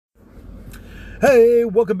Hey,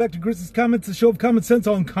 welcome back to Grizzly's Comments, a show of common sense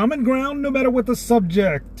on common ground, no matter what the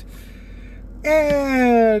subject.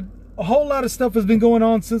 And a whole lot of stuff has been going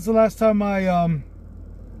on since the last time I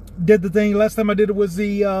did the thing. Last time I did it was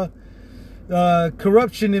the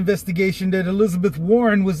corruption investigation that Elizabeth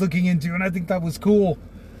Warren was looking into, and I think that was cool.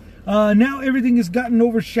 Now everything has gotten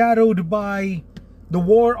overshadowed by the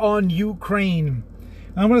war on Ukraine.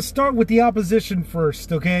 I'm going to start with the opposition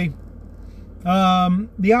first, okay?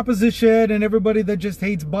 The opposition and everybody that just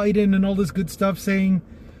hates Biden and all this good stuff, saying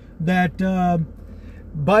that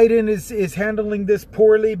Biden is handling this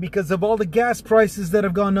poorly because of all the gas prices that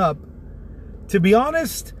have gone up. To be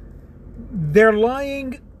honest, they're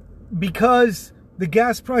lying, because the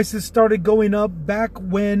gas prices started going up back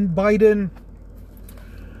when Biden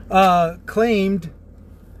claimed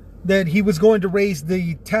that he was going to raise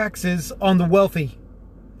the taxes on the wealthy.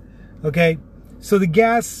 Okay, so the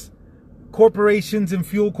gas corporations and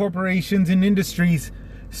fuel corporations and industries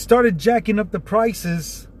started jacking up the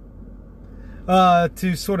prices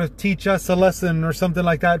to sort of teach us a lesson or something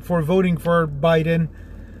like that for voting for Biden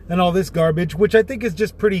and all this garbage, which I think is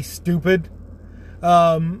just pretty stupid.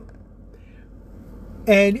 And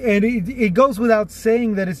it goes without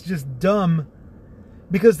saying that it's just dumb,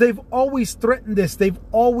 because they've always threatened this. They've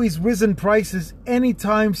always risen prices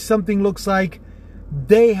anytime something looks like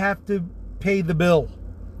they have to pay the bill,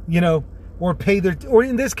 you know, or pay their, or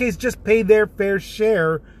in this case, just pay their fair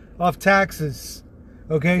share of taxes.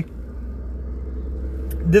 Okay?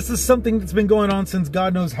 This is something that's been going on since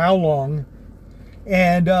God knows how long.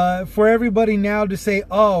 And for everybody now to say,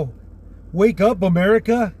 oh, wake up,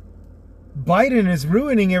 America, Biden is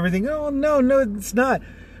ruining everything. Oh, no, it's not.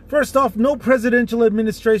 First off, no presidential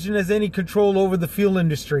administration has any control over the fuel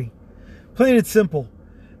industry. Plain and simple.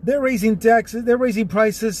 They're raising taxes, they're raising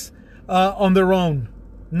prices on their own.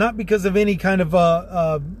 Not because of any kind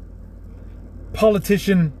of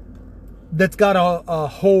politician that's got a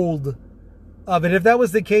hold of it. If that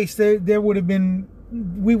was the case, there would have been,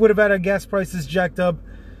 we would have had our gas prices jacked up,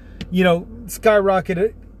 you know,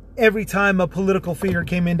 skyrocketed every time a political figure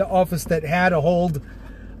came into office that had a hold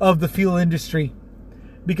of the fuel industry.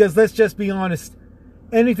 Because let's just be honest,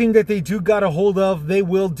 anything that they do got a hold of, they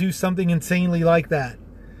will do something insanely like that.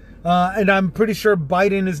 And I'm pretty sure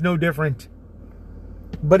Biden is no different.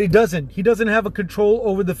 But he doesn't. He doesn't have a control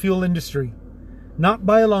over the fuel industry. Not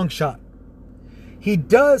by a long shot. He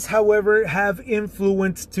does, however, have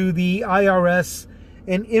influence to the IRS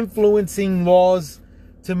and influencing laws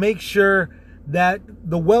to make sure that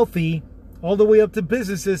the wealthy, all the way up to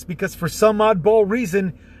businesses, because for some oddball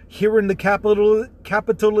reason, here in the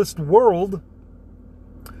capitalist world,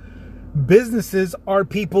 businesses are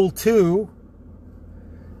people too.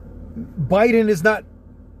 Biden is not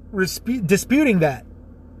disputing that.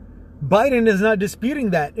 Biden is not disputing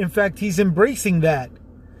that. In fact, he's embracing that.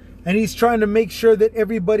 And he's trying to make sure that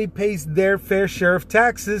everybody pays their fair share of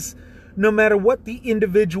taxes, no matter what the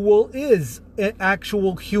individual is. An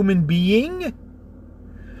actual human being,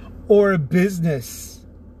 or a business,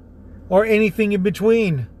 or anything in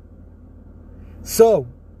between. So,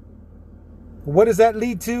 what does that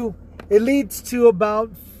lead to? It leads to about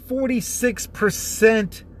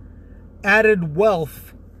 46% added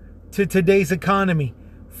wealth to today's economy.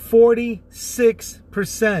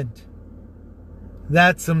 46%.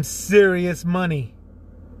 That's some serious money.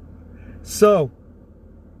 So,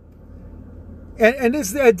 and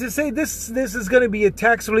this to say this is going to be a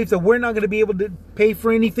tax relief that we're not going to be able to pay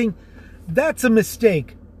for anything, that's a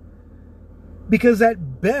mistake. Because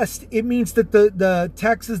at best, it means that the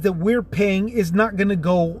taxes that we're paying is not going to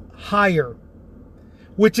go higher,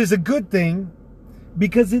 which is a good thing,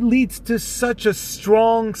 because it leads to such a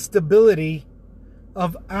strong stability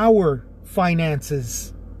of our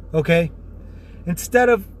finances. Okay? Instead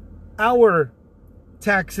of our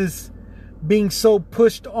taxes being so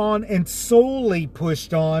pushed on and solely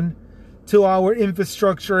pushed on to our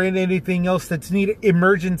infrastructure and anything else that's needed,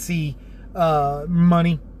 emergency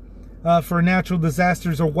money for natural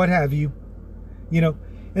disasters or what have you, you know,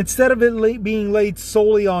 instead of it being laid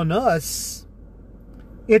solely on us,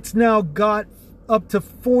 it's now got up to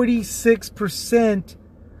 46%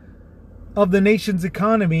 of the nation's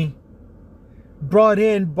economy brought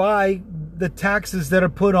in by the taxes that are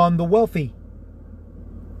put on the wealthy.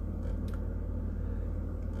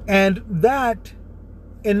 And that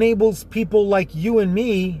enables people like you and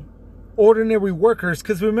me, ordinary workers,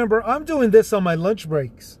 because remember, I'm doing this on my lunch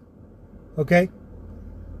breaks. Okay?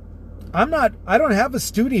 I don't have a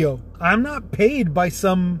studio. I'm not paid by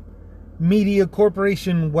some media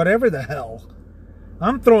corporation, whatever the hell.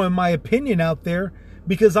 I'm throwing my opinion out there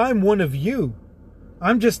because I'm one of you.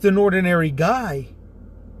 I'm just an ordinary guy.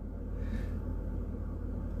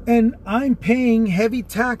 And I'm paying heavy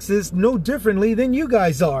taxes no differently than you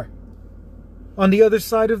guys are on the other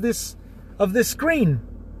side of this screen.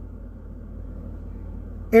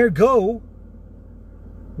 Ergo,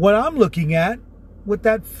 what I'm looking at with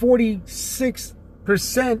that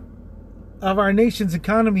 46% of our nation's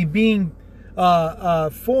economy being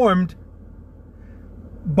formed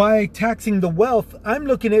by taxing the wealth, I'm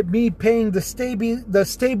looking at me paying the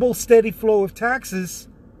stable, steady flow of taxes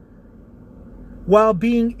while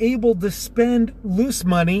being able to spend loose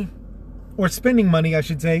money, or spending money, I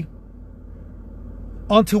should say,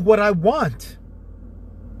 onto what I want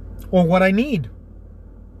or what I need,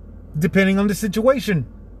 depending on the situation.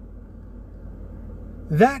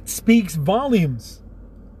 That speaks volumes.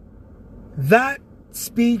 That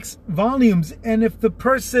speaks volumes. And if the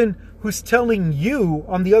person who's telling you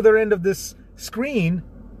on the other end of this screen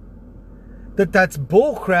that that's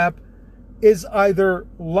bullcrap is either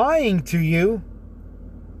lying to you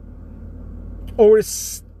or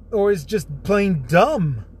is just plain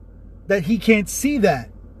dumb that he can't see that,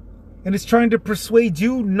 and is trying to persuade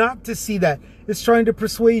you not to see that, it's trying to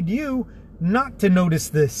persuade you not to notice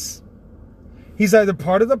this, he's either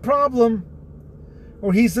part of the problem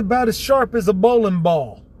or he's about as sharp as a bowling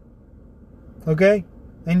ball. Okay?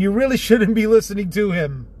 And you really shouldn't be listening to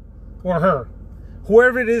him or her,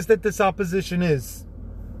 whoever it is that this opposition is.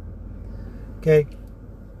 Okay?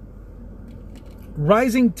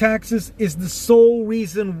 Rising taxes is the sole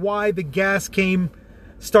reason why the gas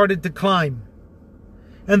started to climb.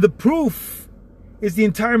 And the proof is the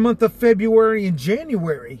entire month of February and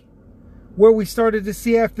January, where we started to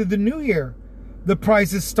see after the new year, the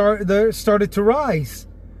prices started to rise.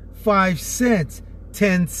 5 cents,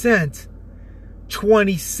 10 cents,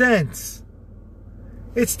 20 cents.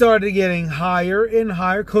 It started getting higher and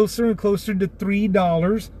higher, closer and closer to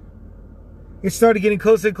 $3. It started getting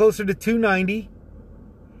closer and closer to $2.90.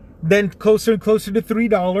 Then closer and closer to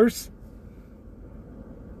 $3.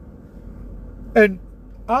 And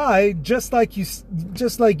I, just like you,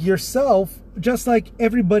 just like yourself, just like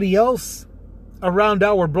everybody else around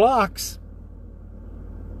our blocks,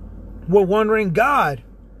 were wondering, God,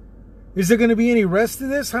 is there going to be any rest to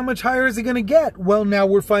this? How much higher is it going to get? Well, now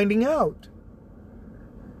we're finding out.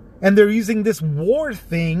 And they're using this war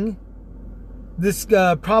thing, this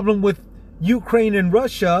problem with Ukraine and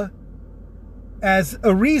Russia, as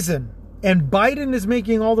a reason. And Biden is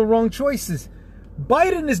making all the wrong choices.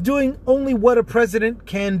 Biden is doing only what a president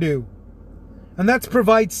can do, and that's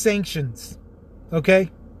provide sanctions. Okay?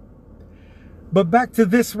 But back to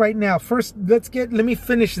this right now. First, let me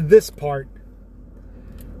finish this part.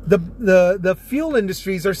 The fuel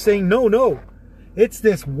industries are saying no. It's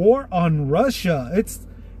this war on Russia. It's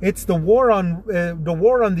the war on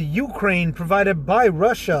the Ukraine provided by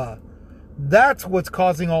Russia. That's what's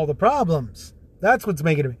causing all the problems. That's what's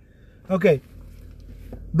making it. Okay.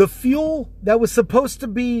 The fuel that was supposed to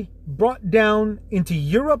be brought down into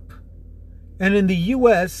Europe and in the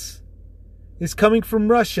US is coming from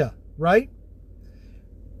Russia, right?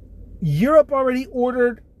 Europe already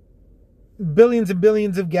ordered billions and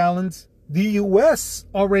billions of gallons. The US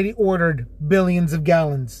already ordered billions of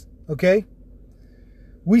gallons, okay?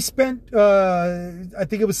 We spent, I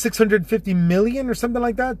think it was 650 million or something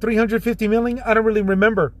like that, 350 million, I don't really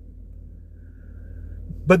remember.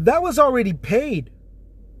 But that was already paid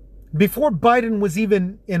before Biden was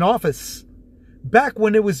even in office, back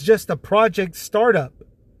when it was just a project startup.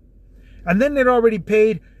 And then it already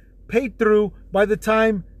paid through by the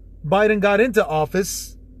time Biden got into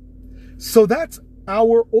office. So that's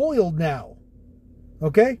our oil now.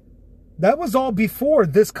 Okay? That was all before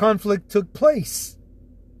this conflict took place.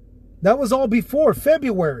 That was all before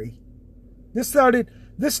February. This started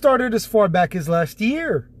as far back as last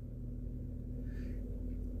year.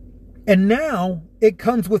 And now it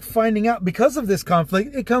comes with finding out, because of this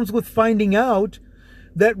conflict, it comes with finding out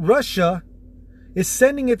that Russia is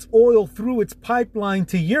sending its oil through its pipeline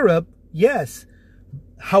to Europe. Yes.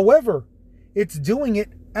 However, it's doing it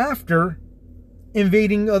after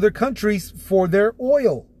invading other countries for their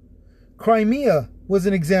oil. Crimea was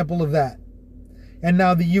an example of that. And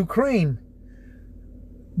now the Ukraine.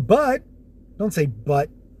 But, don't say but,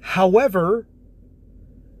 however,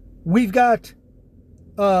 we've got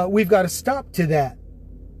a stop to that.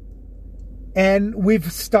 And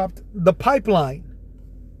we've stopped the pipeline.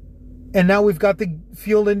 And now we've got the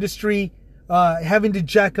fuel industry having to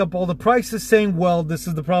jack up all the prices, saying, well, this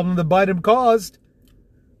is the problem that Biden caused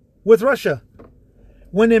with Russia.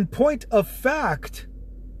 When in point of fact,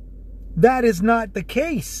 that is not the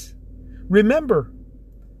case. Remember,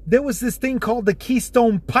 there was this thing called the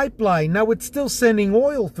Keystone Pipeline. Now it's still sending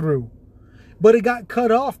oil through. but it got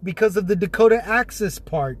cut off because of the Dakota Access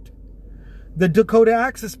part. The Dakota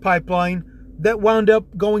Access pipeline that wound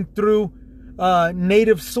up going through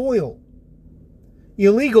native soil.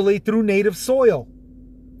 Illegally through native soil.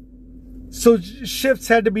 So shifts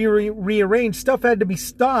had to be rearranged. Stuff had to be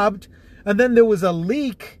stopped. And then there was a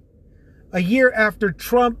leak a year after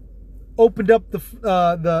Trump opened up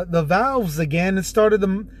the valves again and started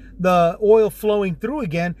the oil flowing through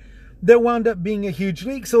again. There wound up being a huge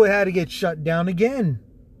leak, so it had to get shut down again.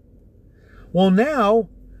 Well, now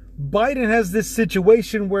Biden has this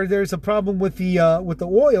situation where there's a problem with the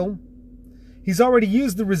oil. He's already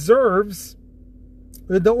used the reserves,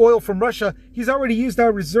 the oil from Russia. He's already used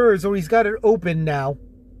our reserves, or he's got it open now.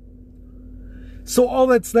 So all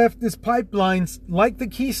that's left is pipelines like the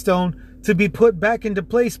Keystone to be put back into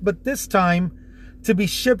place, but this time to be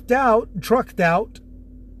shipped out, trucked out,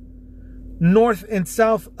 north and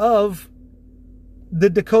south of the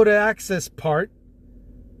Dakota Access part,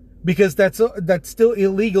 because that's still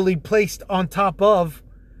illegally placed on top of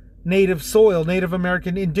native soil, Native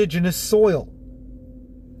American indigenous soil.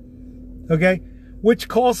 Okay? Which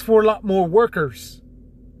calls for a lot more workers.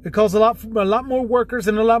 It calls a lot more workers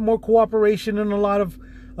and a lot more cooperation and a lot of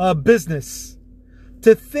business.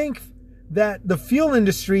 To think that the fuel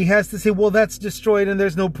industry has to say, well, that's destroyed and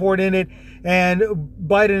there's no port in it, and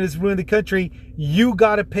Biden has ruined the country. You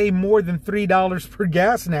got to pay more than $3 per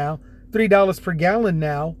gas now, $3 per gallon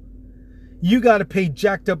now. You got to pay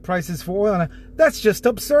jacked up prices for oil now. That's just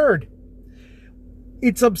absurd.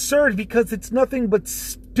 It's absurd because it's nothing but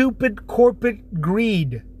stupid corporate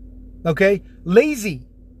greed. Okay? Lazy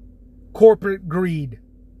corporate greed.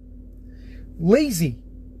 Lazy.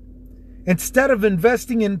 Instead of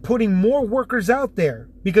investing in putting more workers out there,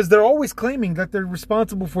 because they're always claiming that they're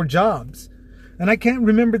responsible for jobs. And I can't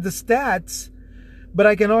remember the stats, but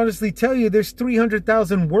I can honestly tell you there's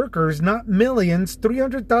 300,000 workers, not millions,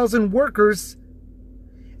 300,000 workers,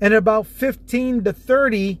 and about 15 to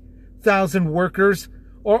 30,000 workers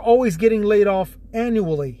are always getting laid off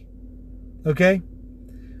annually. Okay?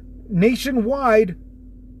 Nationwide,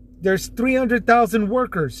 there's 300,000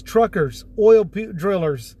 workers, truckers, oil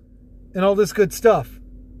drillers, and all this good stuff.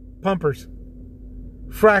 Pumpers,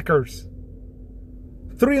 frackers.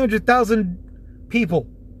 300,000 people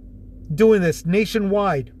doing this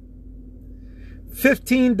nationwide.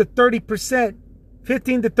 15 to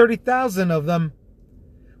 30,000 of them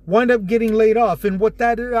wind up getting laid off. And what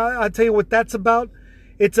that is, I'll tell you what that's about.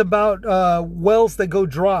 It's about wells that go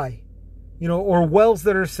dry, or wells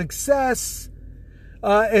that are a success.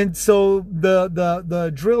 And so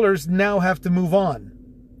the drillers now have to move on.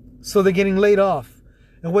 So they're getting laid off.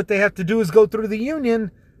 And what they have to do is go through the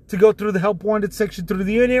union, to go through the help wanted section through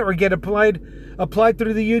the union, or get applied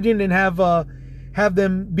through the union and have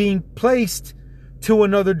them being placed to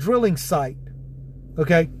another drilling site.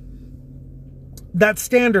 Okay? That's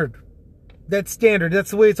standard. That's standard.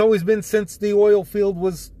 That's the way it's always been since the oil field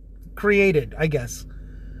was created, I guess.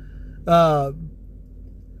 But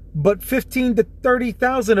 15 to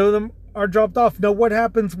 30,000 of them are dropped off. Now, what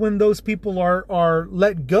happens when those people are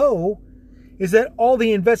let go is that all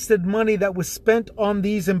the invested money that was spent on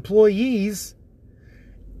these employees,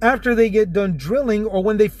 after they get done drilling, or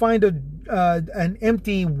when they find an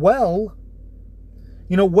empty well,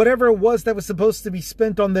 whatever it was that was supposed to be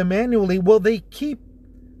spent on them annually, well, the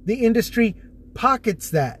industry pockets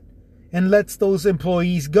that and lets those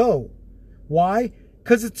employees go. Why?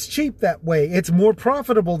 Because it's cheap that way. It's more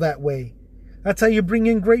profitable that way. That's how you bring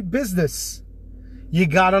in great business. You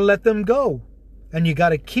got to let them go. And you got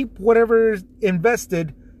to keep whatever is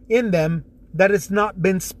invested in them that has not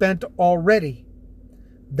been spent already.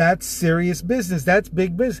 That's serious business. That's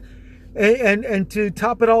big business. And to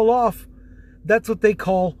top it all off, that's what they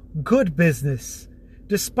call good business.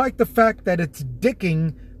 Despite the fact that it's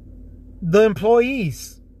dicking the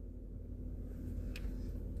employees.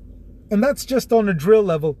 And that's just on a drill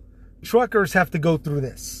level. Truckers have to go through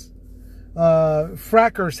this.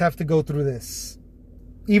 Frackers have to go through this.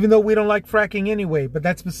 Even though we don't like fracking anyway, but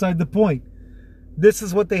that's beside the point. This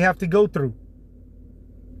is what they have to go through.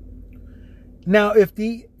 Now, if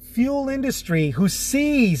the fuel industry, who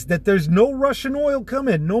sees that there's no Russian oil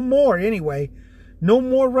coming, no more anyway, no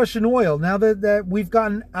more Russian oil, now that we've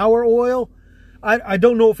gotten our oil, I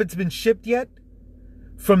don't know if it's been shipped yet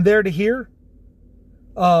from there to here.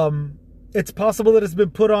 It's possible that it's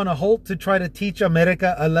been put on a halt to try to teach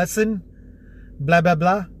America a lesson. Blah, blah,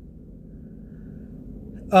 blah.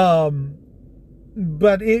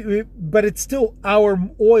 But it's still our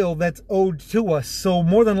oil that's owed to us. So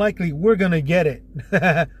more than likely, we're going to get it.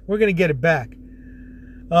 We're going to get it back.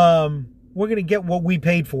 We're going to get what we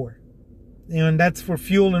paid for. And that's for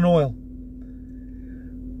fuel and oil.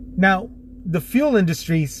 Now, the fuel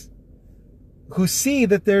industries who see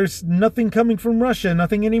that there's nothing coming from Russia,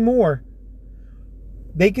 nothing anymore,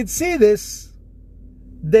 they could see this.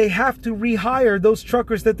 They have to rehire those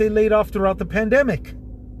truckers that they laid off throughout the pandemic.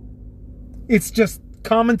 It's just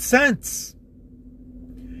common sense.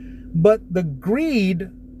 But the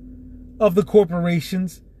greed of the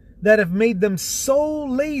corporations that have made them so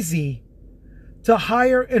lazy to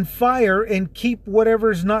hire and fire and keep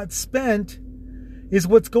whatever's not spent is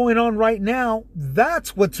what's going on right now.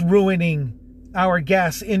 That's what's ruining our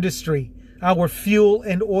gas industry, our fuel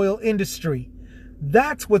and oil industry.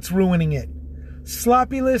 That's what's ruining it.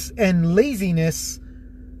 Sloppiness and laziness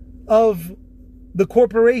of the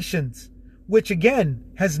corporations, which again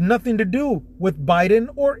has nothing to do with Biden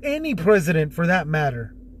or any president for that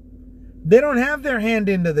matter. They don't have their hand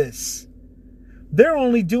into this. They're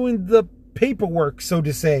only doing the paperwork, so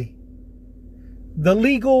to say. The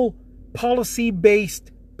legal,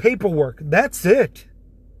 policy-based paperwork. That's it.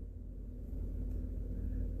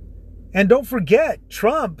 And don't forget,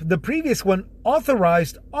 Trump, the previous one,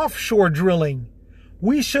 authorized offshore drilling.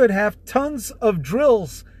 We should have tons of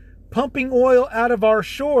drills pumping oil out of our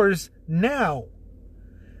shores now.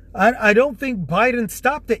 I don't think Biden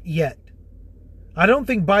stopped it yet. I don't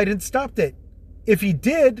think Biden stopped it. If he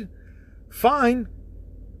did, fine.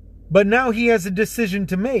 But now he has a decision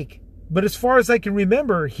to make. But as far as I can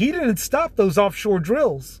remember, he didn't stop those offshore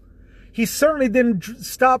drills. He certainly didn't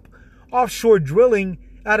stop offshore drilling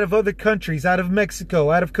out of other countries, out of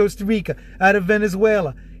Mexico, out of Costa Rica, out of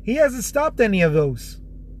Venezuela. He hasn't stopped any of those.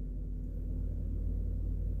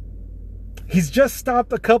 He's just stopped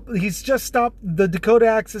the Dakota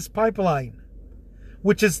Access Pipeline,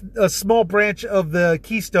 which is a small branch of the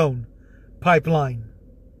Keystone Pipeline.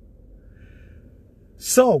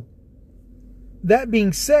 So, that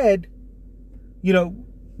being said,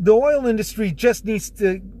 the oil industry just needs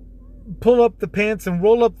to pull up the pants and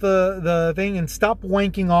roll up the thing and stop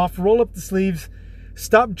wanking off, roll up the sleeves,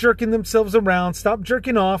 stop jerking themselves around, stop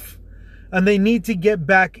jerking off, and they need to get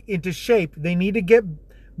back into shape. They need to get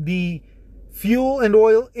the fuel and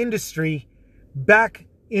oil industry back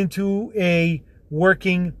into a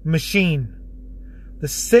working machine. The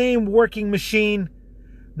same working machine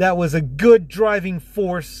that was a good driving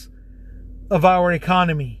force of our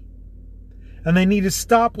economy. And they need to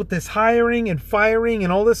stop with this hiring and firing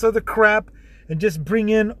and all this other crap and just bring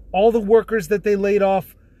in all the workers that they laid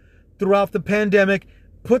off throughout the pandemic,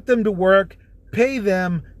 put them to work, pay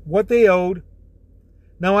them what they owed.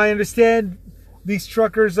 Now, I understand these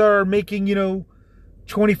truckers are making,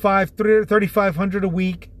 $3,500 a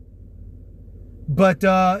week. But,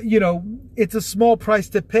 it's a small price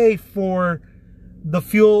to pay for the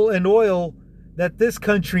fuel and oil that this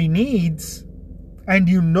country needs. And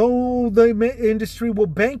the industry will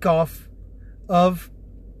bank off of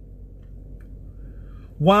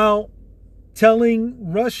while telling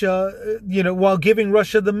Russia, while giving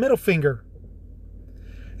Russia the middle finger.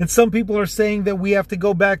 And some people are saying that we have to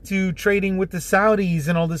go back to trading with the Saudis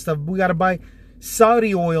and all this stuff. We got to buy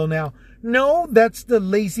Saudi oil now. No, that's the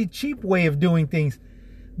lazy, cheap way of doing things.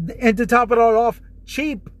 And to top it all off,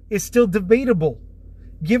 cheap is still debatable,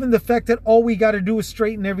 given the fact that all we got to do is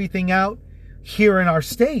straighten everything out here in our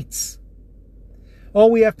states.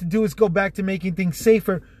 All we have to do is go back to making things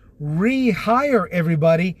safer, rehire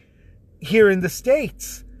everybody here in the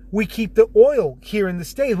States. We keep the oil here in the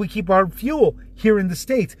States. We keep our fuel here in the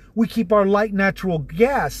States. We keep our light natural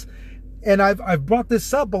gas. And I've brought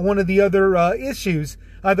this up on one of the other issues,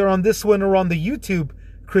 either on this one or on the YouTube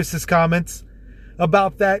Chris's comments,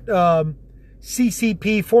 about that former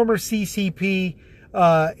CCP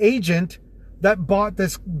agent that bought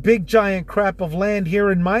this big giant crap of land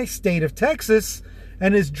here in my state of Texas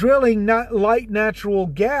and is drilling light natural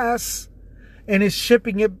gas and is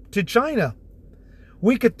shipping it to China.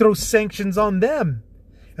 We could throw sanctions on them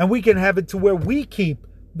and we can have it to where we keep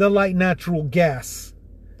the light natural gas.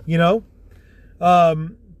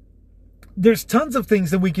 There's tons of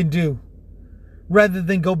things that we can do rather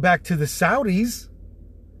than go back to the Saudis.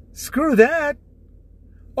 Screw that.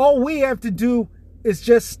 All we have to do is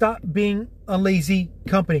just stop being a lazy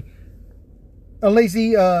company.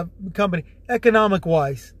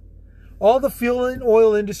 Economic-wise. All the fuel and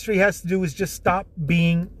oil industry has to do is just stop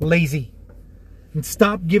being lazy. And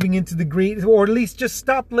stop giving into the greed. Or at least just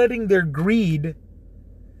stop letting their greed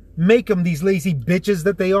make them these lazy bitches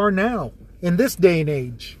that they are now. In this day and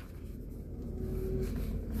age.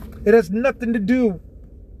 It has nothing to do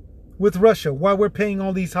with Russia, why we're paying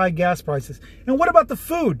all these high gas prices. And what about the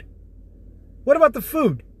food? What about the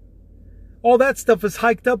food? All that stuff is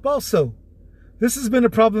hiked up also. This has been a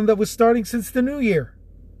problem that was starting since the new year.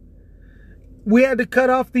 we had to cut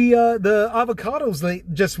off the avocados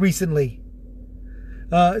just recently.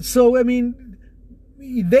 So I mean,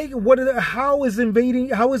 how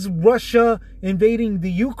is Russia invading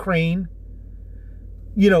the Ukraine?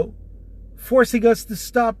 You know, forcing us to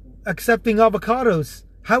stop accepting avocados.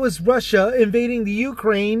 How is Russia invading the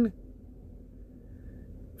Ukraine,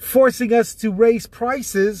 forcing us to raise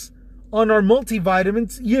prices on our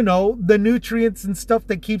multivitamins, you know, the nutrients and stuff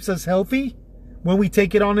that keeps us healthy when we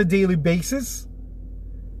take it on a daily basis?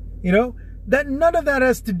 You know, that none of that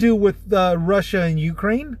has to do with Russia and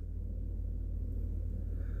Ukraine.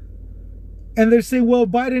 And they're saying, well,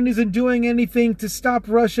 Biden isn't doing anything to stop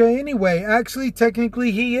Russia anyway. Actually,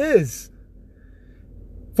 technically, he is.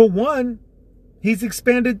 For one, he's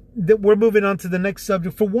expanded. We're moving on to the next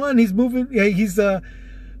subject. For one, he's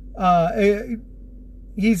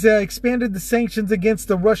expanded the sanctions against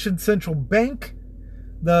the Russian central bank,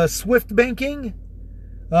 the SWIFT banking,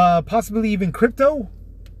 possibly even crypto.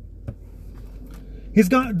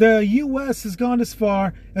 The U.S. has gone as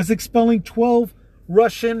far as expelling 12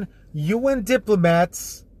 Russian UN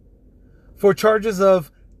diplomats for charges of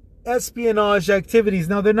espionage activities.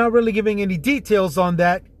 Now, they're not really giving any details on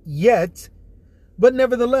that yet, but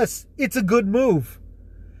nevertheless, it's a good move.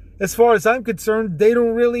 As far as I'm concerned, they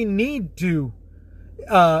don't really need to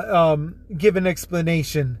give an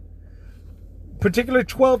explanation. Particular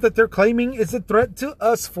 12 that they're claiming is a threat to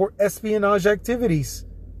us for espionage activities.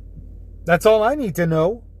 That's all I need to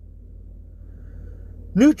know.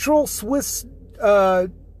 Neutral Swiss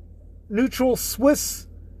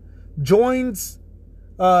joins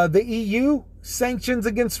the EU sanctions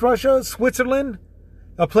against Russia. Switzerland,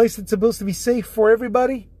 a place that's supposed to be safe for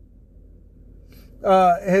everybody,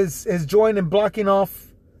 has joined in blocking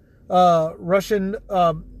off Russian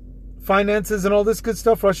finances and all this good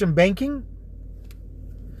stuff, Russian banking.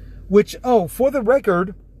 Which, for the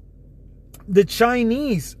record, the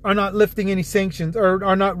Chinese are not lifting any sanctions or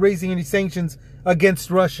are not raising any sanctions against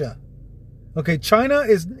Russia. Okay, China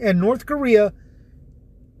and North Korea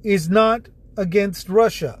is not against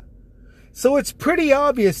Russia. So it's pretty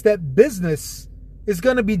obvious that business is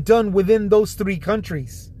going to be done within those three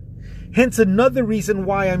countries. Hence another reason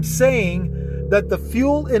why I'm saying that the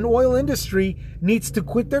fuel and oil industry needs to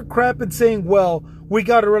quit their crap and saying, well, we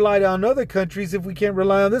got to rely on other countries if we can't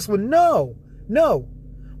rely on this one. No.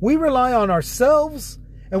 We rely on ourselves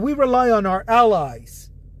and we rely on our allies.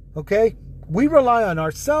 Okay? We rely on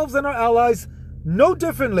ourselves and our allies no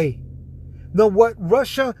differently than what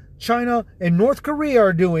Russia, China, and North Korea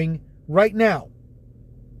are doing right now.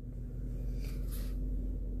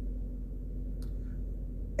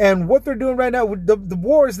 And what they're doing right now, the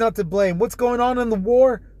war is not to blame. What's going on in the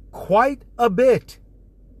war? Quite a bit.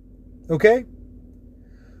 Okay?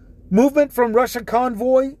 Movement from Russia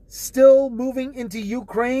convoy still moving into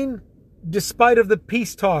Ukraine despite of the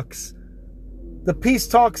peace talks. The peace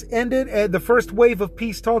talks ended, and the first wave of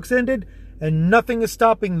peace talks ended, and nothing is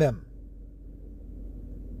stopping them.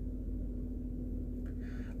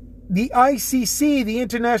 The ICC, the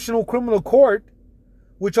International Criminal Court,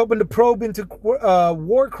 which opened a probe into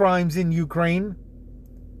war crimes in Ukraine,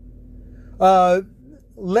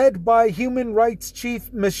 led by Human Rights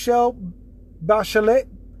Chief Michelle Bachelet,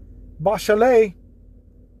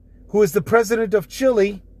 who is the president of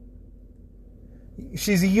Chile.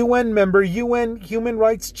 She's a UN member, UN Human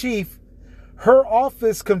Rights Chief. Her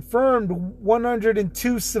office confirmed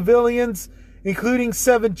 102 civilians, including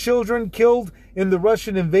 7 children, killed in the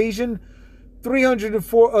Russian invasion,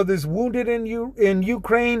 304 others wounded in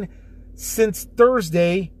Ukraine since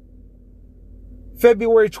Thursday,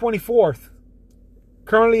 February 24th.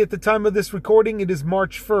 Currently, at the time of this recording, it is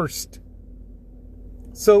March 1st.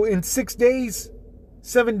 So in 6 days,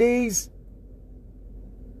 7 days,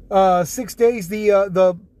 6 days,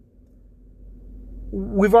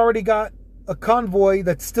 we've already got a convoy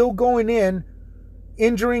that's still going in,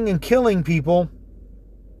 injuring and killing people.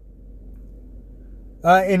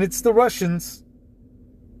 And it's the Russians.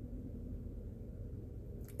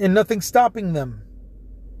 And nothing's stopping them.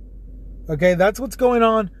 Okay, that's what's going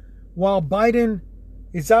on while Biden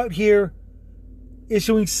is out here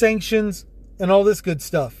issuing sanctions and all this good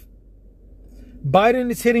stuff.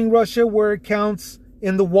 Biden is hitting Russia where it counts,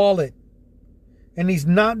 in the wallet. And he's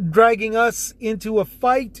not dragging us into a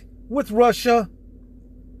fight with Russia,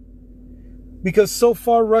 because so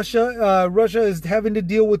far Russia is having to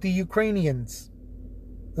deal with the Ukrainians.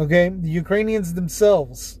 Okay, the Ukrainians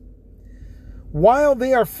themselves. While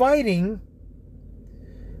they are fighting,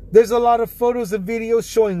 there's a lot of photos and videos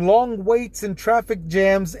showing long waits and traffic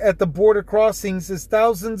jams at the border crossings as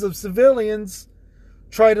thousands of civilians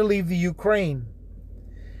try to leave the Ukraine.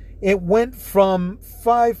 It went from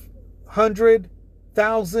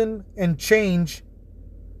 200,000 and change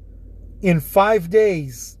in 5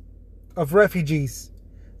 days of refugees.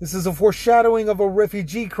 This is a foreshadowing of a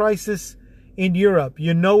refugee crisis in Europe.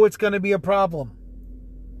 You know it's going to be a problem.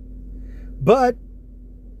 But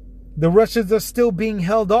the Russians are still being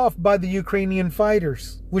held off by the Ukrainian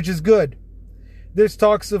fighters, which is good. There's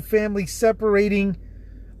talks of families separating,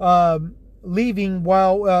 leaving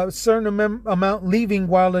while a certain amount leaving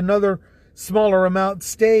while another smaller amount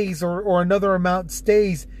stays, or another amount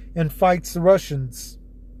stays and fights the Russians.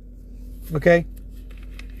 Okay?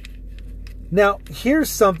 Now, here's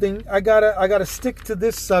something. I gotta stick to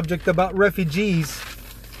this subject about refugees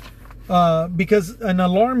because a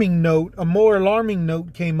more alarming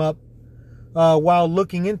note came up while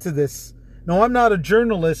looking into this. Now, I'm not a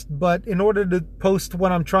journalist, but in order to post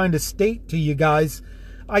what I'm trying to state to you guys,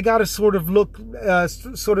 I gotta sort of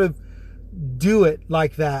do it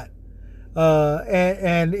like that.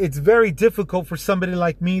 And it's very difficult for somebody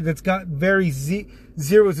like me that's got very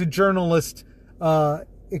zero to journalist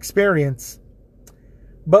experience.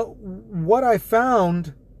 But what I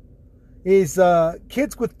found is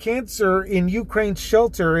kids with cancer in Ukraine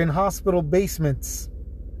shelter in hospital basements.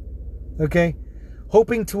 Okay?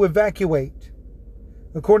 Hoping to evacuate.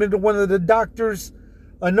 According to one of the doctors,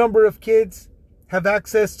 a number of kids have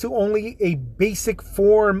access to only a basic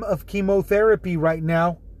form of chemotherapy right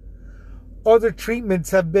now. Other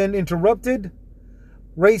treatments have been interrupted,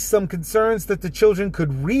 raised some concerns that the children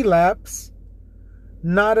could relapse,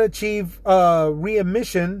 not achieve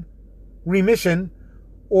remission,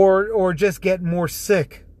 or just get more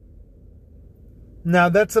sick. Now,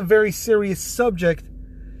 that's a very serious subject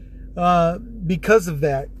because of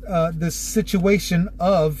that, the situation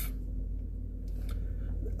of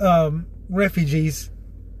refugees,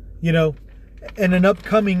 and an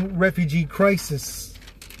upcoming refugee crisis.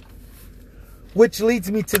 Which leads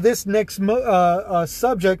me to this next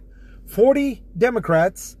subject. 40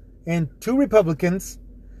 Democrats and 2 Republicans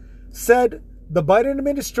said the Biden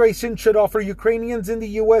administration should offer Ukrainians in the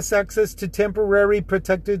U.S. access to temporary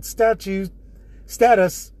protected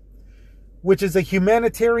status, which is a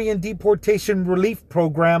humanitarian deportation relief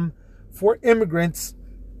program for immigrants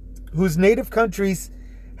whose native countries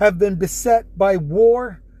have been beset by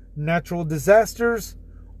war, natural disasters,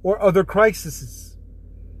 or other crises.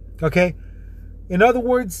 Okay? In other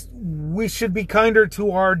words, we should be kinder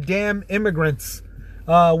to our damn immigrants.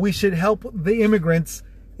 We should help the immigrants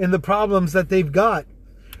in the problems that they've got.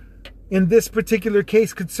 In this particular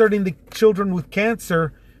case concerning the children with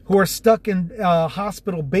cancer who are stuck in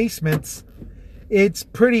hospital basements, it's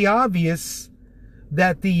pretty obvious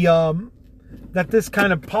that that this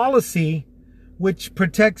kind of policy, which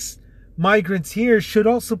protects migrants here, should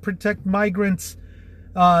also protect migrants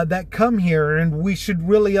that come here, and we should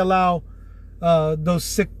really allow those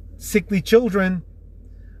sickly children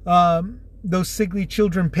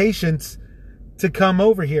patients to come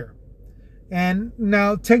over here. And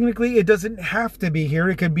now, technically, it doesn't have to be here.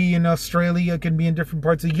 It could be in Australia. It can be in different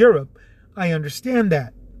parts of Europe. I understand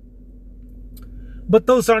that. But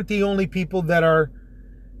those aren't the only people that are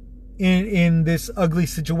in this ugly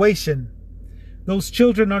situation. Those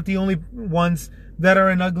children aren't the only ones that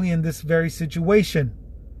are in this very situation.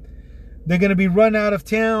 They're going to be run out of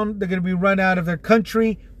town, they're going to be run out of their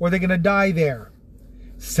country, or they're going to die there.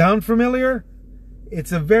 Sound familiar?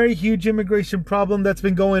 It's a very huge immigration problem that's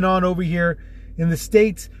been going on over here in the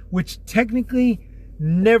States, which technically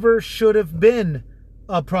never should have been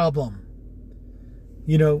a problem.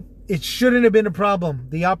 It shouldn't have been a problem.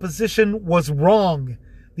 The opposition was wrong.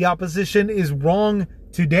 The opposition is wrong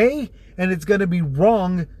today, and it's going to be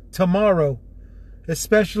wrong tomorrow,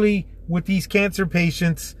 especially with these cancer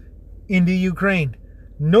patients in the Ukraine.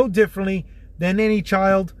 No differently than any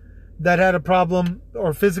child that had a problem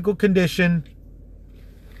or physical condition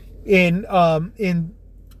in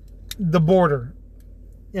the border,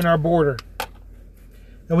 in our border.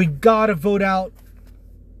 And we gotta vote out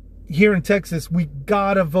here in Texas. We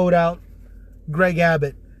gotta vote out Greg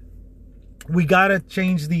Abbott. We gotta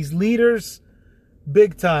change these leaders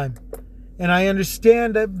big time. And I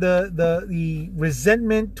understand that the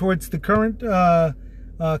resentment towards the current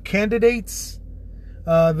candidates.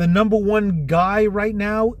 The number one guy right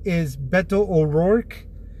now is Beto O'Rourke,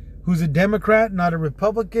 who's a Democrat, not a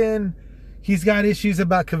Republican. He's got issues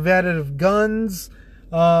about combative guns.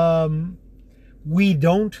 We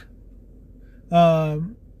don't.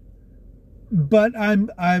 But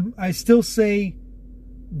I still say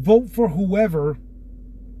vote for whoever,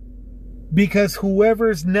 because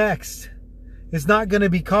whoever's next is not going to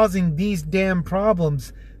be causing these damn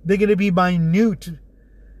problems. They're going to be minute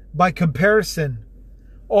by comparison.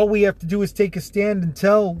 All we have to do is take a stand and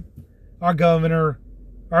tell our governor,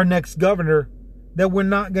 our next governor, that we're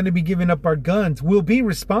not going to be giving up our guns. We'll be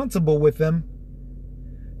responsible with them.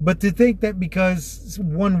 But to think that because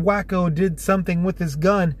one wacko did something with his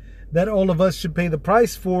gun, that all of us should pay the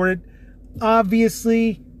price for it,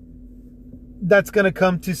 obviously, there's going to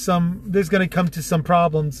come to some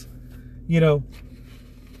problems,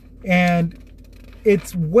 And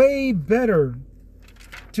it's way better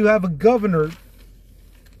to have a governor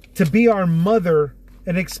to be our mother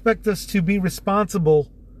and expect us to be responsible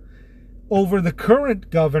over the current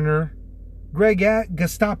governor, Greg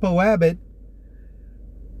Gestapo Abbott,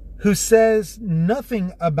 who says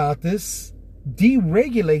nothing about this,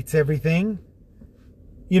 deregulates everything,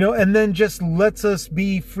 and then just lets us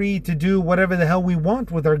be free to do whatever the hell we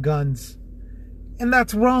want with our guns. And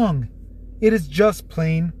that's wrong. It is just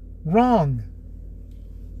plain wrong.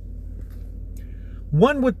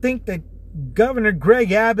 One would think that Governor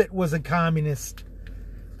Greg Abbott was a communist,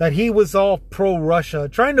 that he was all pro-Russia,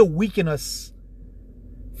 trying to weaken us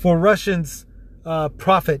for Russians'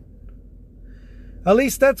 profit. At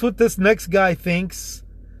least that's what this next guy thinks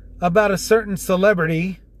about a certain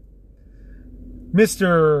celebrity,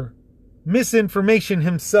 Mr. Misinformation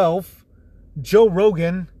himself, Joe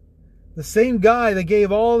Rogan, the same guy that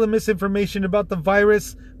gave all the misinformation about the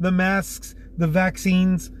virus, the masks, the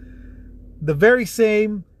vaccines, the very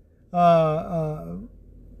same guy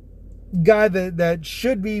that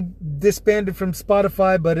should be disbanded from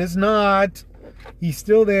Spotify but is not. He's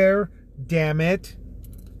still there, damn it.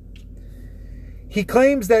 He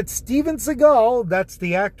claims that Steven Seagal, that's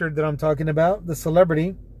the actor that I'm talking about, the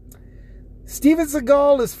celebrity, Steven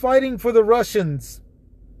Seagal is fighting for the Russians.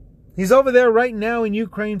 He's over there right now in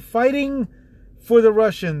Ukraine fighting for the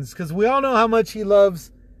Russians, because we all know how much he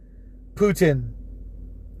loves Putin.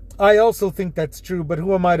 I also think that's true, but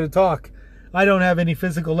who am I to talk? I don't have any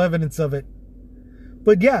physical evidence of it.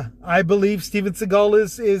 But yeah, I believe Steven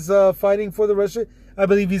Seagal is fighting for the Russia. I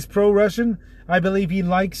believe he's pro-Russian. I believe he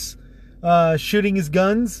likes shooting his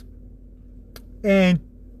guns and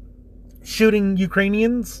shooting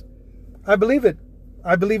Ukrainians. I believe it.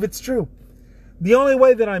 I believe it's true. The only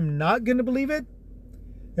way that I'm not going to believe it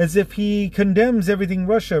is if he condemns everything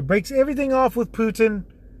Russia, breaks everything off with Putin,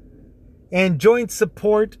 and joint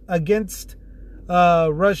support against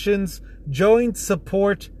Russians, joint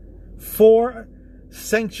support for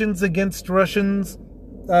sanctions against Russia,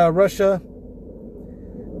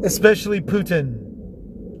 especially Putin.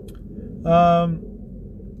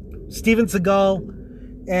 Steven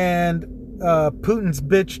Seagal and Putin's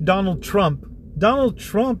bitch Donald Trump. Donald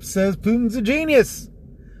Trump says Putin's a genius.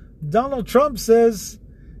 Donald Trump says,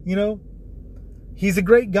 he's a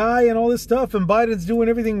great guy and all this stuff, and Biden's doing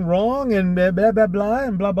everything wrong and blah, blah, blah, blah,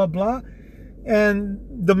 and blah, blah, blah. And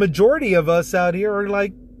the majority of us out here are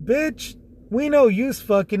like, bitch, we know you's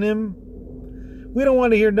fucking him. We don't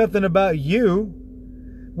want to hear nothing about you,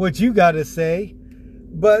 what you got to say.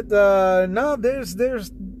 But no, there's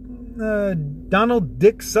Donald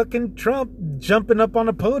Dick sucking Trump jumping up on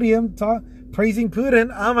a podium praising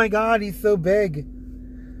Putin. Oh my God, he's so big.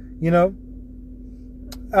 Him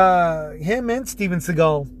and Steven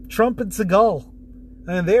Seagal, Trump and Seagal,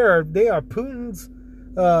 and they are Putin's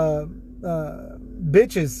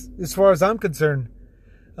bitches as far as I'm concerned.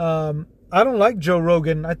 I don't like Joe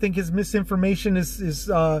Rogan. I think his misinformation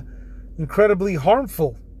is incredibly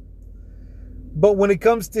harmful. But when it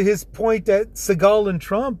comes to his point at Seagal and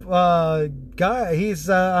Trump,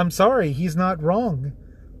 I'm sorry, he's not wrong.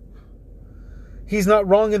 He's not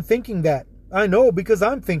wrong in thinking that. I know, because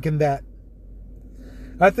I'm thinking that.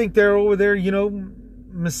 I think they're over there,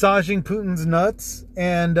 massaging Putin's nuts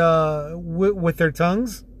and with their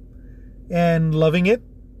tongues and loving it,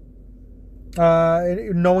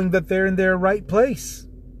 knowing that they're in their right place.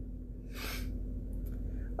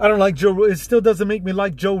 I don't like Joe. It still doesn't make me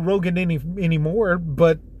like Joe Rogan anymore,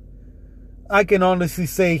 but I can honestly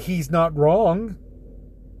say he's not wrong.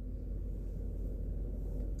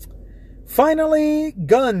 Finally,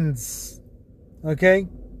 guns. Okay?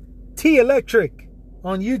 T-Electric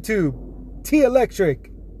on YouTube. T-Electric.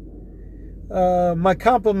 My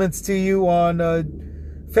compliments to you on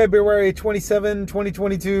February 27,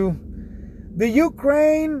 2022. The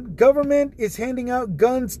Ukraine government is handing out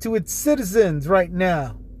guns to its citizens right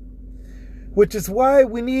now, which is why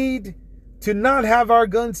we need to not have our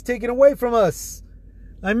guns taken away from us.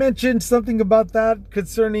 I mentioned something about that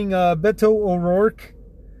concerning Beto O'Rourke,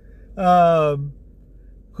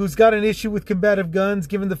 who's got an issue with combative guns,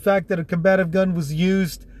 given the fact that a combative gun was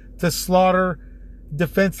used to slaughter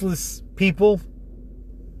defenseless people.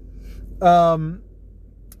 And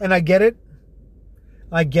I get it.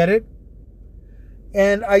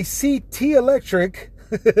 And I see T-Electric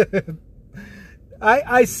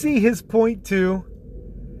I see his point too.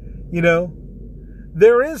 You know,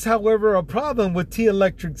 there is, however, a problem with T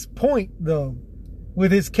Electric's point, though,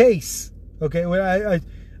 with his case. Okay, well,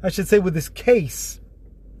 I should say with his case.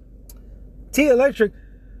 T Electric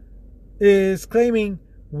is claiming,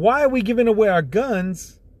 why are we giving away our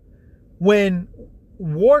guns when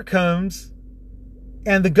war comes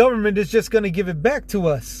and the government is just going to give it back to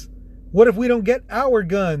us? What if we don't get our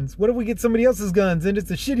guns? What if we get somebody else's guns and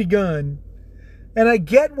it's a shitty gun? And I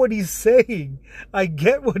get what he's saying. I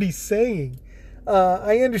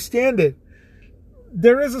understand it.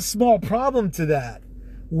 There is a small problem to that.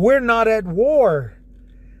 We're not at war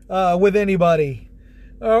with anybody.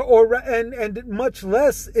 And much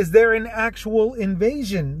less is there an actual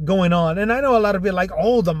invasion going on. And I know a lot of people are like,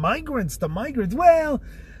 oh, the migrants. Well,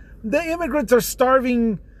 the immigrants are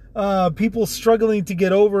starving people struggling to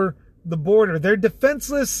get over the border. They're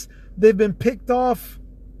defenseless. They've been picked off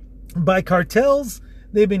by cartels.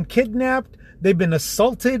 They've been kidnapped. They've been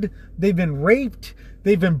assaulted. They've been raped.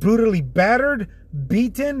 They've been brutally battered,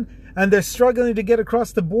 beaten, and they're struggling to get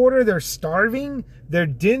across the border. They're starving. They're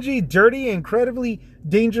dingy, dirty, incredibly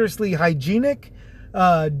dangerously hygienic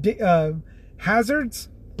hazards.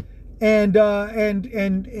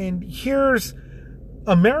 And here's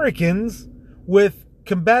Americans with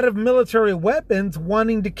combative military weapons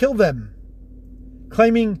wanting to kill them,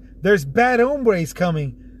 claiming there's bad hombres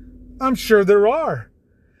coming. I'm sure there are.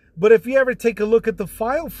 But if you ever take a look at the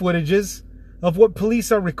file footages of what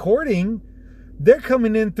police are recording, they're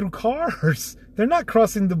coming in through cars. They're not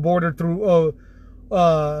crossing the border through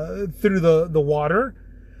the water.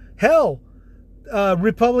 Hell,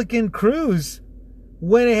 Republican crews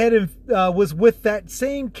went ahead and was with that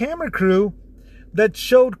same camera crew that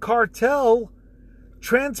showed cartel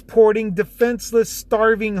transporting defenseless,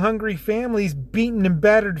 starving, hungry families, beaten and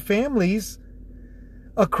battered families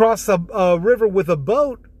across a river with a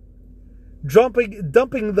boat,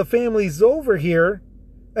 dumping the families over here,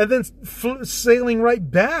 and then sailing right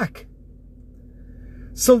back.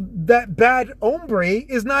 So that bad hombre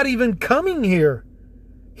is not even coming here.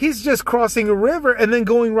 He's just crossing a river and then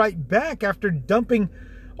going right back after dumping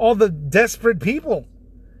all the desperate people.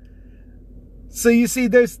 So you see,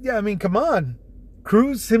 come on.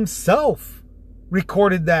 Cruz himself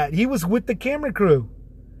recorded that. He was with the camera crew.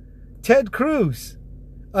 Ted Cruz,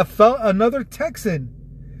 another Texan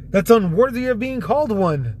that's unworthy of being called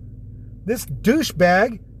one. This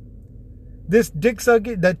douchebag, this dick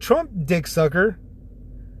sucker, that Trump dick sucker,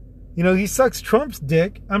 he sucks Trump's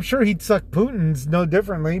dick. I'm sure he'd suck Putin's no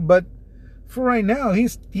differently, but for right now,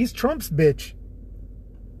 he's Trump's bitch.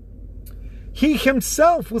 He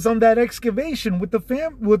himself was on that excavation with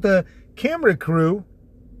the camera crew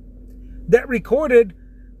that recorded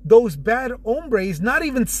those bad hombres not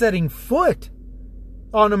even setting foot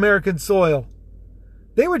on American soil.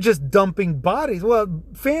 They were just dumping bodies. Well,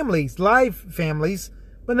 families, live families,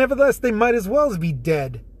 but nevertheless, they might as well be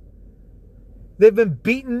dead. They've been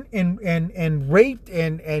beaten and raped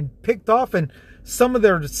and picked off, and some of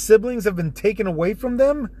their siblings have been taken away from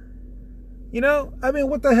them.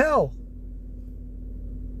 What the hell?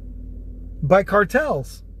 By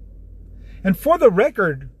cartels. And for the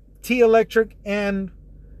record, T Electric and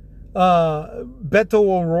Beto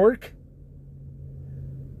O'Rourke,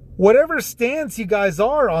 whatever stance you guys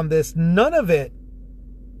are on this, none of it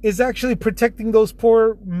is actually protecting those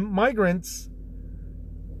poor migrants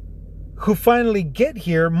who finally get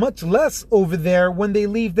here, much less over there when they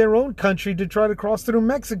leave their own country to try to cross through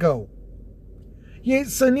Mexico. Yeah,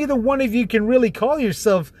 so neither one of you can really call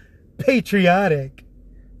yourself patriotic,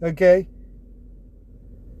 okay?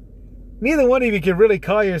 Neither one of you can really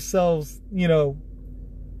call yourselves, the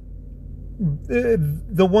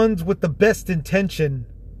ones with the best intention.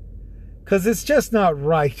 Because it's just not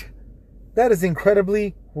right. That is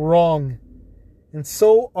incredibly wrong. And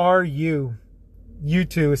so are you. You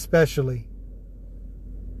two especially.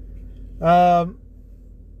 So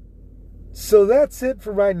that's it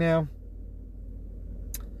for right now.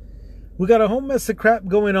 We got a whole mess of crap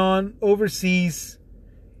going on overseas.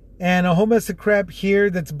 And a whole mess of crap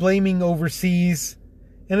here that's blaming overseas.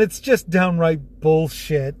 And it's just downright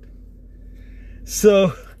bullshit.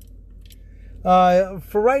 So,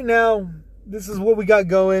 for right now, this is what we got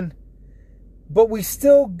going. But we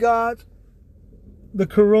still got the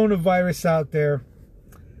coronavirus out there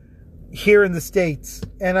here in the States.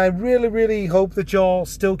 And I really, really hope that y'all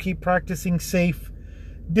still keep practicing safe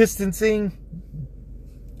distancing.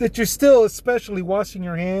 That you're still especially washing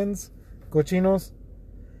your hands, cochinos.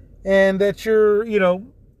 And that you're,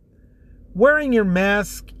 wearing your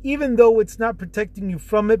mask, even though it's not protecting you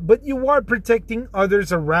from it, but you are protecting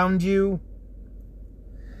others around you.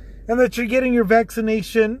 and that you're getting your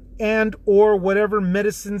vaccination and or whatever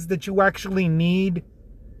medicines that you actually need.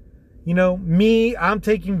 You know, me, I'm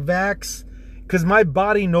taking Vax because my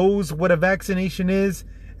body knows what a vaccination is,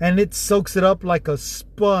 and it soaks it up like a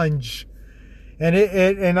sponge. And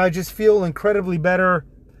and I just feel incredibly better.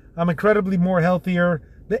 I'm incredibly more healthier.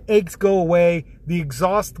 The aches go away. The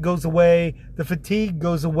exhaust goes away. The fatigue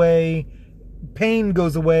goes away. Pain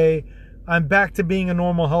goes away. I'm back to being a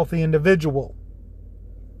normal, healthy individual.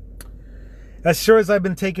 As sure as I've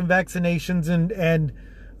been taking vaccinations and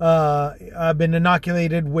I've been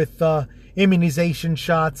inoculated with immunization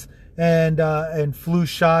shots and flu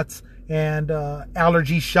shots and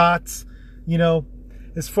allergy shots, you know,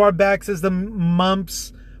 as far back as the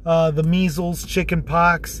mumps, the measles, chicken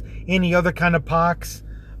pox, any other kind of pox,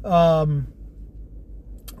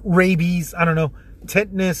 rabies, I don't know,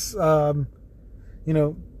 tetanus, you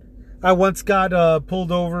know, I once got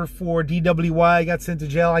pulled over for DWI. I got sent to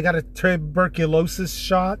jail. I got a tuberculosis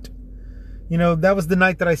shot. You know, that was the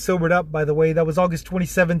night that I sobered up, by the way. That was August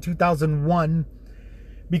 27, 2001.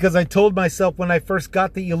 Because I told myself when I first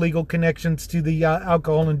got the illegal connections to the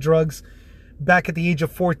alcohol and drugs back at the age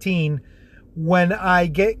of 14, when I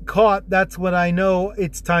get caught, that's when I know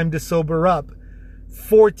it's time to sober up.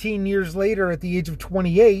 14 years later, at the age of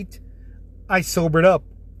 28, I sobered up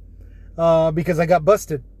because I got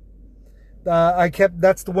busted.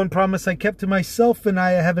 That's the one promise I kept to myself, and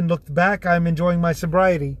I haven't looked back. I'm enjoying my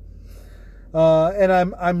sobriety. And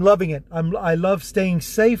I'm loving it. I love staying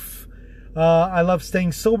safe. I love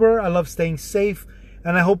staying sober. I love staying safe.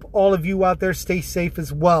 And I hope all of you out there stay safe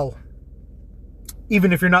as well.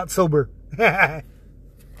 Even if you're not sober.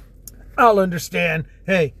 I'll understand.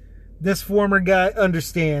 Hey, this former guy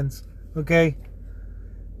understands. Okay?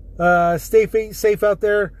 Stay safe out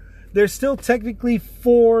there. There's still technically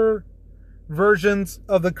 4 versions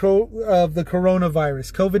of the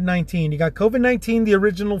coronavirus, COVID-19. You got COVID-19, the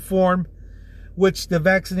original form, which the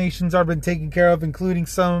vaccinations have been taken care of, including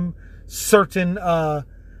some certain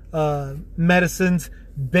medicines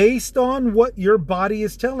based on what your body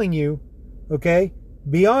is telling you. Okay?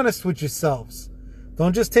 Be honest with yourselves.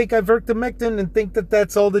 Don't just take ivermectin and think that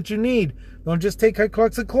that's all that you need. Don't just take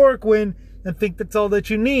hydroxychloroquine and think that's all that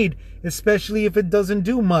you need, especially if it doesn't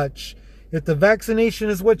do much. If the vaccination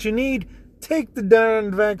is what you need, take the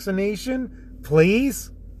darn vaccination, please.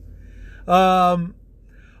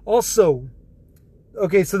 Also,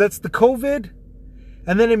 okay, so that's the COVID.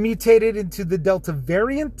 And then it mutated into the Delta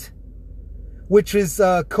variant, which is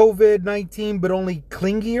COVID-19, but only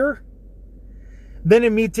clingier. Then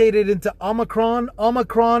it mutated into Omicron.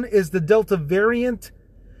 Omicron is the Delta variant,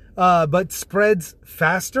 but spreads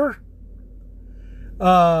faster.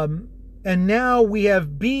 And now we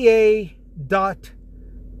have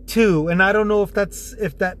BA.2, and I don't know if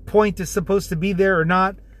that point is supposed to be there or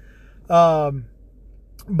not.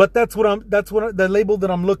 But that's the label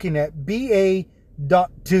that I'm looking at.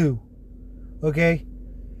 BA.2. Okay?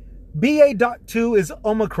 BA.2 is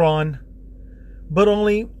Omicron, but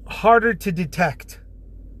only harder to detect.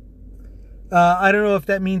 I don't know if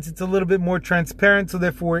that means it's a little bit more transparent, so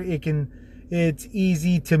therefore it's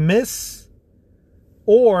easy to miss,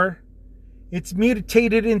 or it's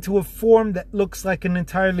mutated into a form that looks like an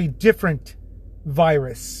entirely different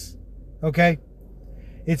virus. Okay?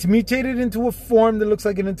 It's mutated into a form that looks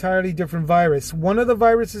like an entirely different virus. One of the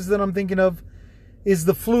viruses that I'm thinking of is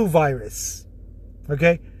the flu virus.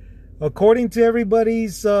 Okay? According to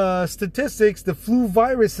everybody's statistics, the flu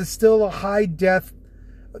virus is still a high death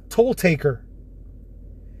toll taker.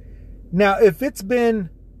 Now, if it's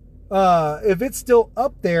still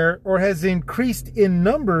up there or has increased in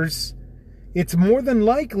numbers, it's more than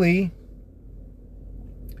likely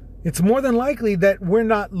that we're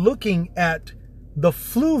not looking at the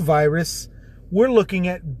flu virus. We're looking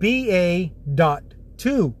at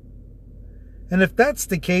BA.2. And if that's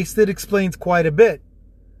the case, that explains quite a bit.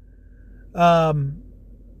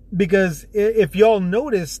 Because if y'all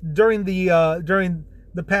noticed during the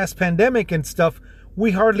past pandemic and stuff,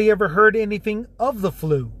 we hardly ever heard anything of the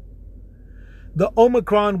flu. The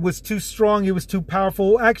Omicron was too strong. It was too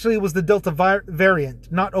powerful. Actually, it was the Delta variant,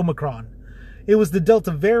 not Omicron. It was the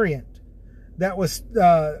Delta variant that was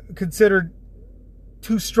considered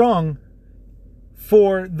too strong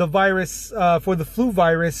for the virus, for the flu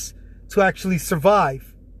virus to actually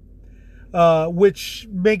survive, which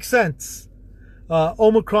makes sense.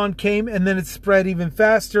 Omicron came and then it spread even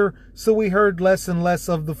faster, so we heard less and less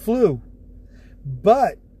of the flu.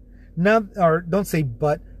 But now, or don't say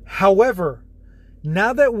but, however,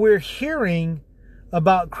 now that we're hearing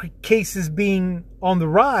about cases being on the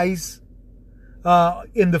rise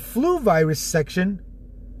in the flu virus section,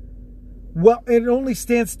 Well, it only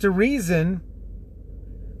stands to reason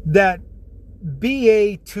that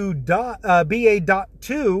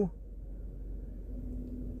BA.2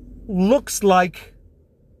 looks like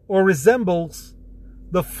or resembles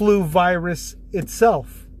the flu virus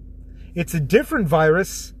itself. It's a different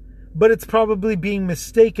virus, but it's probably being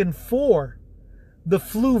mistaken for the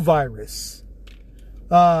flu virus.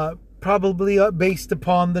 Probably based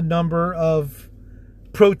upon the number of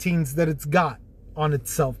proteins that it's got on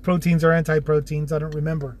itself. Proteins or anti-proteins, I don't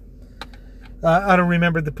remember. I don't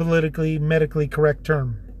remember the politically, medically correct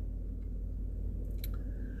term.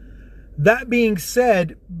 That being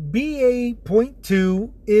said,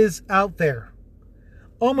 BA.2 is out there.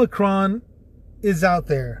 Omicron is out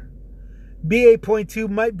there. BA.2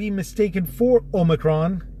 might be mistaken for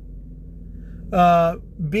Omicron.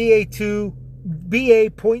 BA.2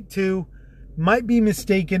 might be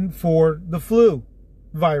mistaken for the flu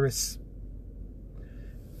virus.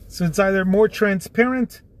 So it's either more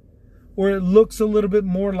transparent or it looks a little bit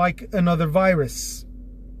more like another virus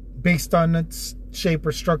based on its shape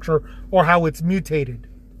or structure or how it's mutated.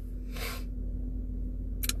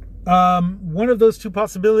 One of those two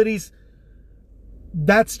possibilities,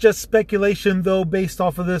 that's just speculation though, based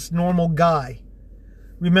off of this normal guy.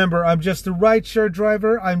 Remember, I'm just a rideshare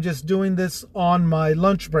driver. I'm just doing this on my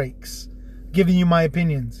lunch breaks, giving you my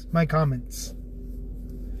opinions, my comments.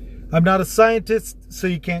 I'm not a scientist, so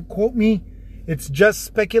you can't quote me. It's just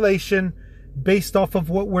speculation based off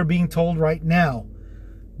of what we're being told right now.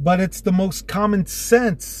 But it's the most common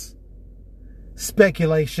sense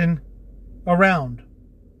speculation around.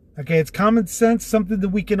 Okay, it's common sense, something that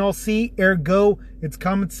we can all see, ergo, it's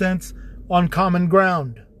common sense on common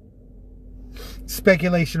ground.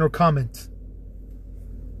 Speculation or comment.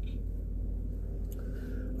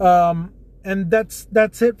 And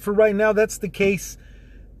that's it for right now. That's the case.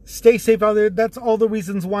 Stay safe out there. That's all the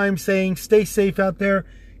reasons why I'm saying stay safe out there.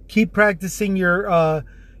 Keep practicing your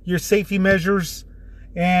safety measures,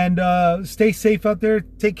 and stay safe out there.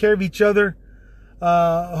 Take care of each other.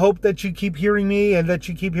 Hope that you keep hearing me and that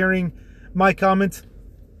you keep hearing my comments.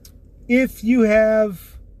 If you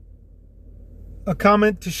have a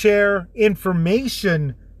comment to share,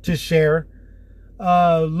 information to share,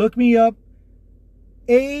 look me up,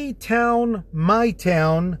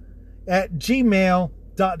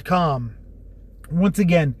 atownmytown@gmail.com. Once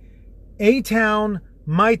again,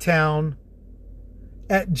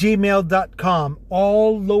 atownmytown@gmail.com.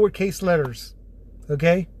 All lowercase letters.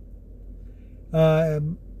 Okay?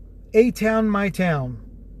 atownmytown.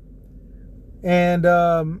 And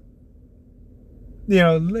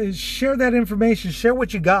share that information. Share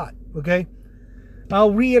what you got. Okay?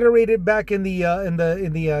 I'll reiterate it back in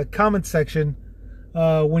the comment section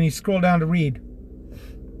when you scroll down to read.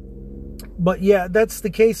 But yeah, that's the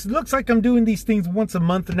case. It looks like I'm doing these things once a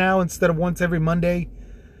month now instead of once every Monday.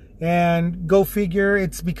 And go figure,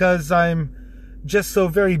 it's because I'm just so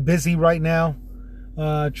very busy right now.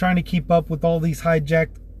 Trying to keep up with all these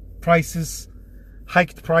hiked prices,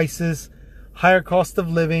 higher cost of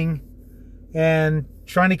living, and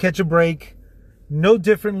trying to catch a break. No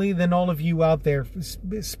differently than all of you out there,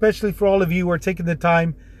 especially for all of you who are taking the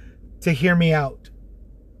time to hear me out.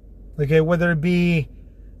 Okay, whether it be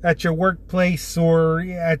at your workplace or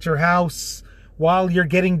at your house, while you're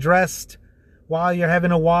getting dressed, while you're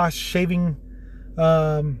having a wash, shaving.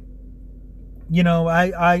 I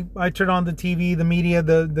turn on the TV, the media,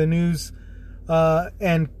 the news,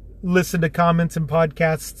 and listen to comments and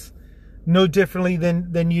podcasts no differently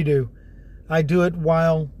than you do. I do it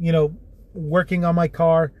while, working on my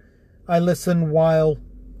car. I listen while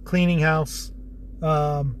cleaning house,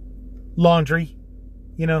 laundry,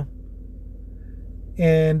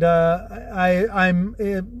 and I'm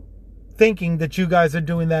thinking that you guys are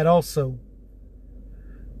doing that also.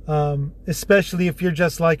 Especially if you're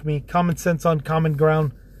just like me, common sense on common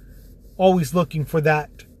ground, always looking for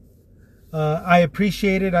that. I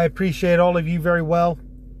appreciate it. I appreciate all of you very well.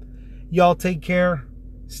 Y'all take care,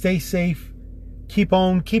 stay safe, keep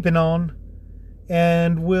on keeping on,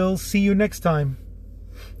 and we'll see you next time.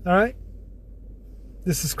 All right.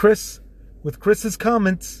 This is Chris with Chris's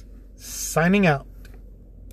Comments, signing out.